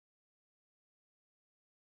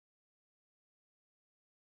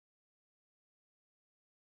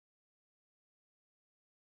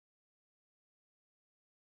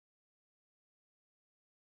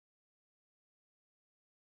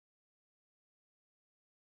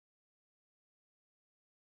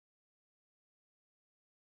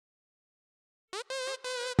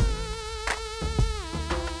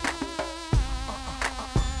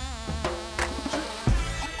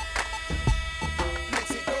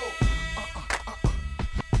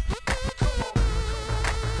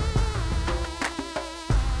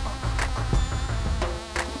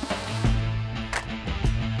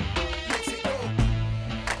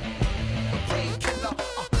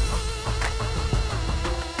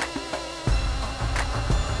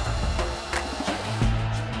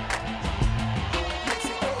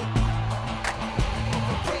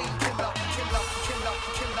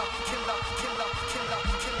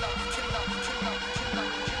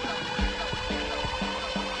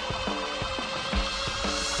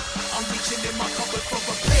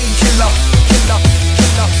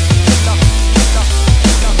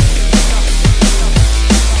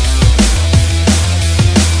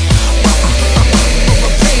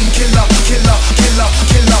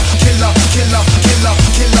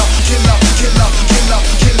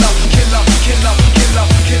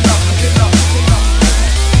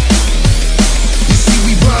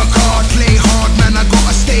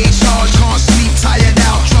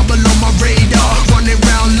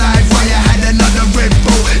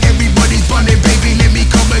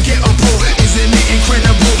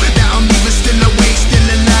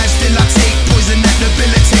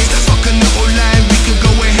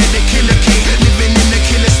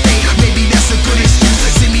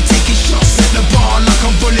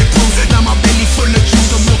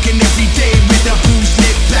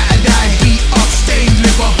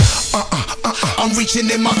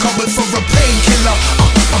cupboard for a painkiller.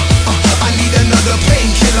 I need another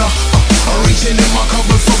painkiller. Reaching in my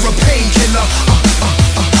cupboard for a painkiller.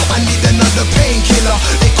 I need another painkiller.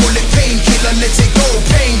 They call it painkiller, let it go,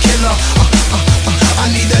 painkiller. I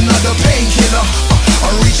need another painkiller.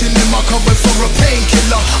 Reaching in my cupboard for a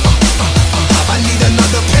painkiller. I need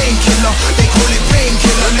another painkiller. They call it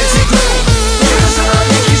painkiller, let it go. Here's a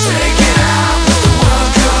look, he's taking out with the world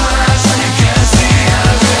collapse, and you can't see out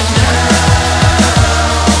of it now.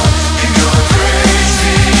 You're going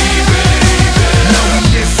crazy, baby. Now we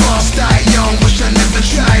live fast, die young. Wish I never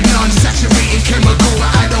tried none. Saturated chemical,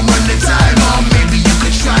 but I don't want to die, mom. Maybe you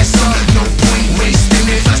could try some. No point wasting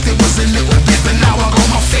it. First it was a little bit, but now I got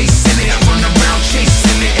my face in it. Run around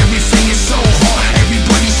chasing it. Everything is so hard.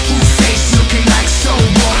 Everybody's screw face, looking like so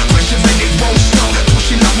what? Pressure and it won't stop.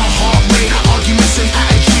 Pushing up my heart rate. Arguments and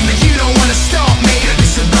attitude, and you don't wanna stop me.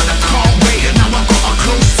 Listen, but I can't wait. Now I got a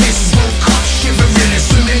close fist. Woke up shivering and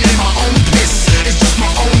swimming in my own piss. It's just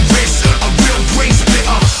my own risk. A real brain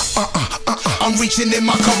splitter. I'm reaching in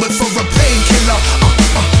my cupboard for a painkiller.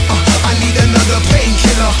 I need another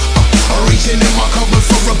painkiller. Reaching in my cupboard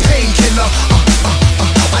for a painkiller.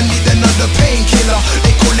 I need another painkiller.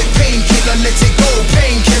 They call it painkiller, let it go,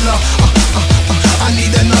 painkiller. I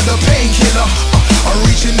need another painkiller.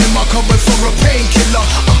 Reaching in my cupboard for a painkiller.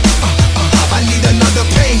 I need another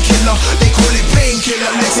painkiller. They call it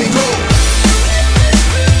painkiller, let it go.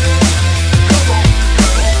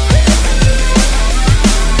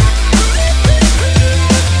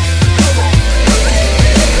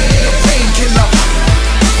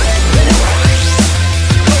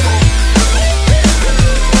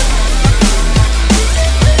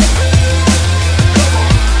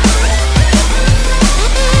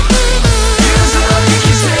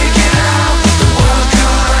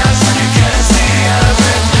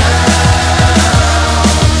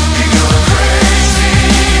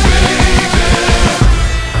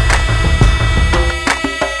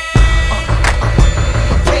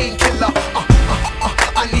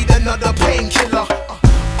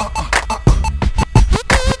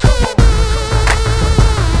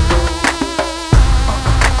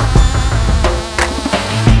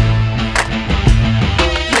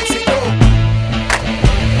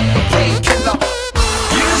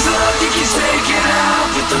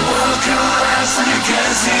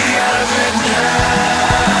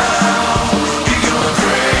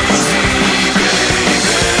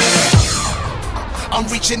 I'm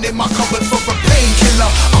reaching in my cupboard for a painkiller.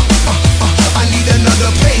 I need another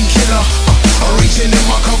painkiller. Reaching in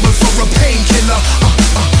my cupboard for a painkiller.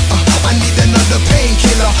 I need